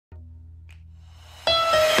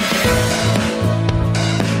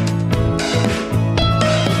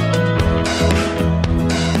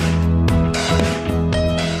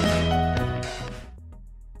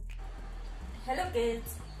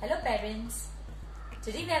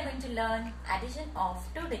Today we are going to learn addition of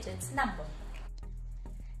two digits number.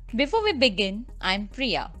 Before we begin, I'm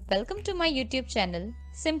Priya. Welcome to my YouTube channel,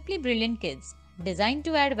 Simply Brilliant Kids, designed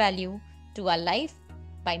to add value to our life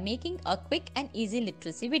by making a quick and easy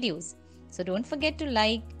literacy videos. So don't forget to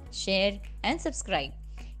like, share and subscribe.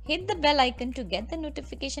 Hit the bell icon to get the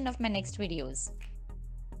notification of my next videos.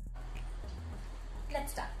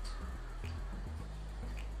 Let's start.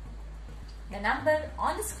 The number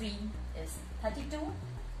on the screen is 32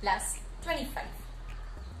 plus 25.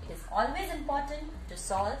 It is always important to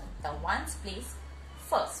solve the ones place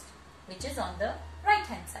first, which is on the right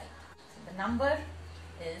hand side. So the number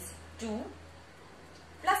is 2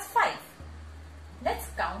 plus 5. Let's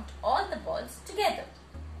count all the balls together.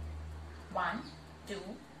 1, 2,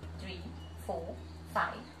 3, 4,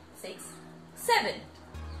 5, 6, 7.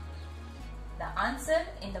 The answer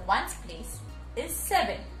in the ones place is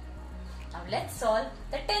 7. Now let's solve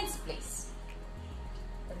the tens place.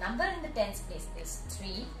 The number in the tens place is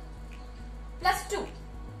 3 plus 2.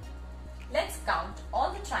 Let's count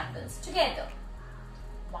all the triangles together.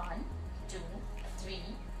 1, 2, 3,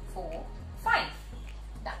 4, 5.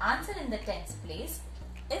 The answer in the tens place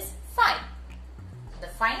is 5. The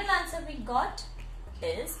final answer we got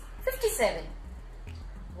is 57.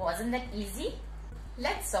 Wasn't that easy?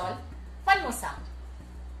 Let's solve one more sum.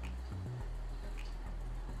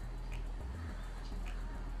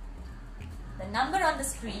 The number on the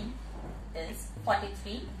screen is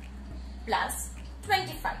 43 plus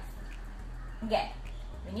 25. Again,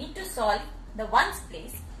 we need to solve the ones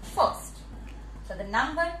place first. So the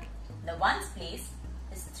number in the ones place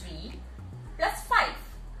is 3 plus 5.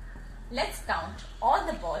 Let's count all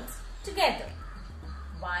the balls together.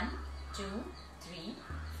 1, 2, 3,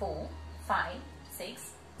 4, 5,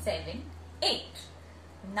 6, 7, 8.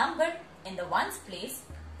 Number in the ones place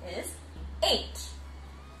is 8.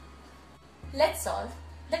 Let's solve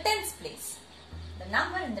the tens place. The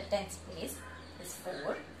number in the tens place is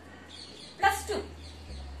 4 plus 2.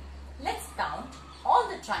 Let's count all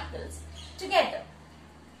the triangles together.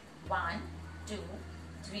 1, 2,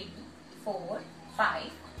 3, 4, 5,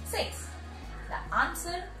 6. The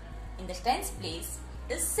answer in the tens place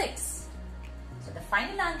is 6. So the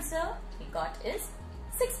final answer we got is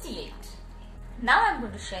 68. Now I'm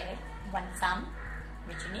going to share one sum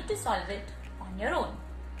which you need to solve it on your own.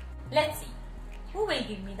 Let's see who will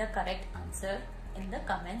give me the correct answer in the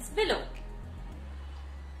comments below.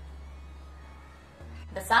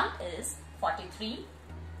 The sum is 43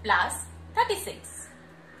 plus 36.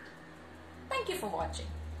 Thank you for watching.